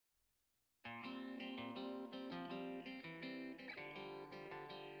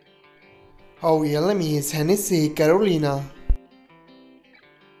How real name is Hennessy, Carolina.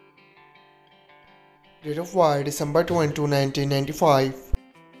 Date of birth December 22, 1995.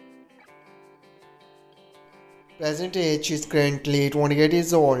 Present age is currently 28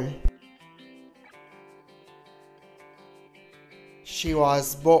 years old. She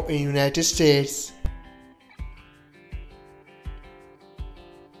was born in United States.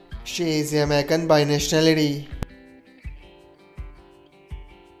 She is American by nationality.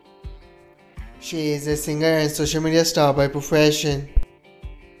 She is a singer and social media star by profession.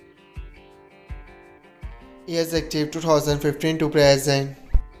 Years active 2015 to present.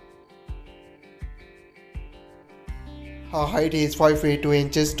 Her height is 5 feet 2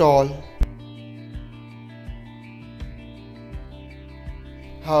 inches tall.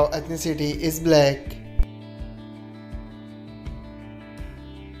 Her ethnicity is black.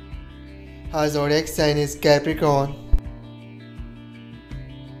 Her zodiac sign is Capricorn.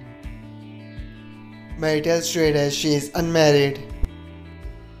 Marital status: she is unmarried.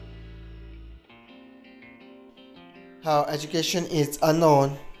 Her education is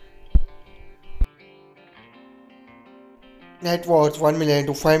unknown. Net worth $1 million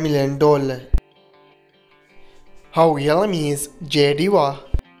to $5 million. Her real name is Diva.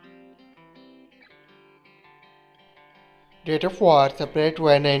 Date of birth April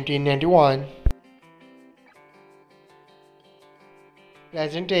 12, 1991.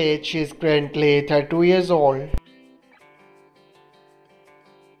 Present age: she is currently 32 years old.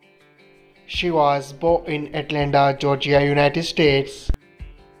 She was born in Atlanta, Georgia, United States.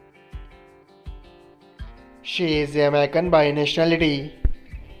 She is American by nationality.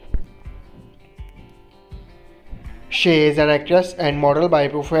 She is an actress and model by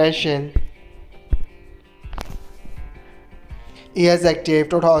profession. Years active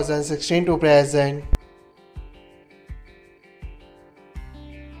 2016 to present.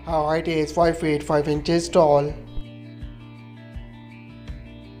 Her height is 5 feet 5 inches tall.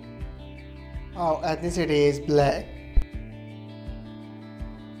 Her ethnicity is black.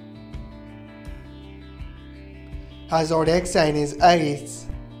 Her zodiac sign is Aries.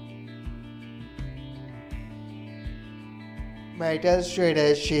 Marital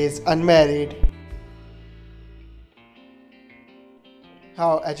status: she is unmarried.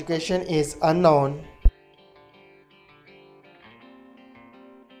 Her education is unknown.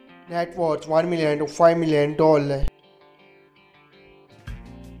 Net worth $1 million to $5 million.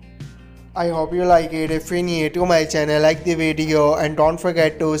 I hope you like it. If you're new to my channel, like the video and don't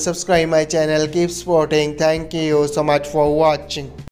forget to subscribe my channel. Keep supporting. Thank you so much for watching.